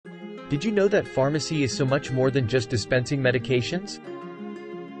Did you know that pharmacy is so much more than just dispensing medications?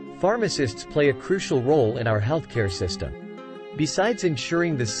 Pharmacists play a crucial role in our healthcare system. Besides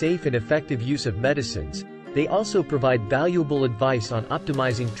ensuring the safe and effective use of medicines, they also provide valuable advice on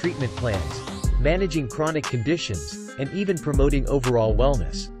optimizing treatment plans, managing chronic conditions, and even promoting overall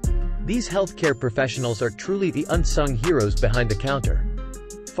wellness. These healthcare professionals are truly the unsung heroes behind the counter.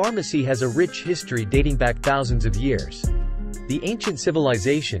 Pharmacy has a rich history dating back thousands of years. The ancient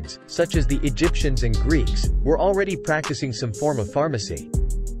civilizations, such as the Egyptians and Greeks, were already practicing some form of pharmacy.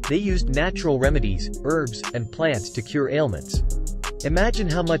 They used natural remedies, herbs, and plants to cure ailments. Imagine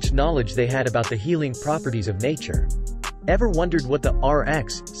how much knowledge they had about the healing properties of nature. Ever wondered what the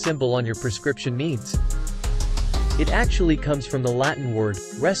RX symbol on your prescription means? It actually comes from the Latin word,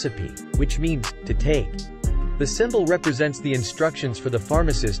 recipe, which means, to take. The symbol represents the instructions for the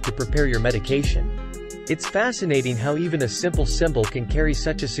pharmacist to prepare your medication. It's fascinating how even a simple symbol can carry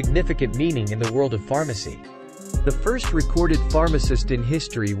such a significant meaning in the world of pharmacy. The first recorded pharmacist in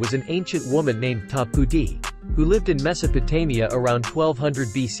history was an ancient woman named Taputi, who lived in Mesopotamia around 1200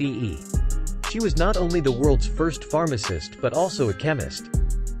 BCE. She was not only the world's first pharmacist but also a chemist.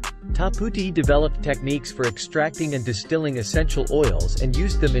 Taputi developed techniques for extracting and distilling essential oils and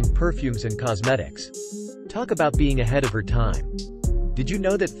used them in perfumes and cosmetics. Talk about being ahead of her time. Did you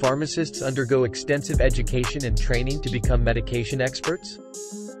know that pharmacists undergo extensive education and training to become medication experts?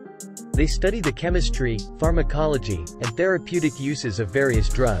 They study the chemistry, pharmacology, and therapeutic uses of various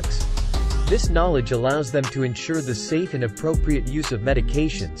drugs. This knowledge allows them to ensure the safe and appropriate use of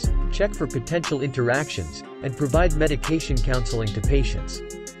medications, check for potential interactions, and provide medication counseling to patients.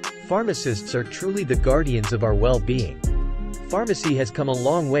 Pharmacists are truly the guardians of our well-being. Pharmacy has come a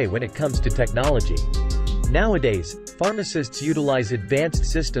long way when it comes to technology. Nowadays, pharmacists utilize advanced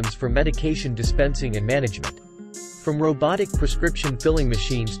systems for medication dispensing and management. From robotic prescription filling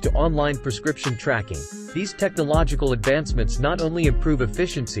machines to online prescription tracking, these technological advancements not only improve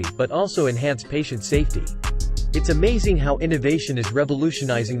efficiency but also enhance patient safety. It's amazing how innovation is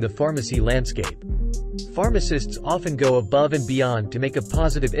revolutionizing the pharmacy landscape. Pharmacists often go above and beyond to make a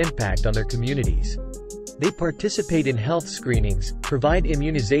positive impact on their communities. They participate in health screenings, provide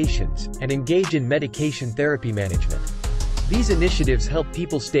immunizations, and engage in medication therapy management. These initiatives help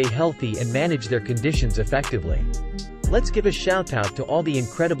people stay healthy and manage their conditions effectively. Let's give a shout out to all the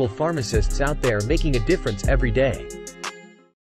incredible pharmacists out there making a difference every day.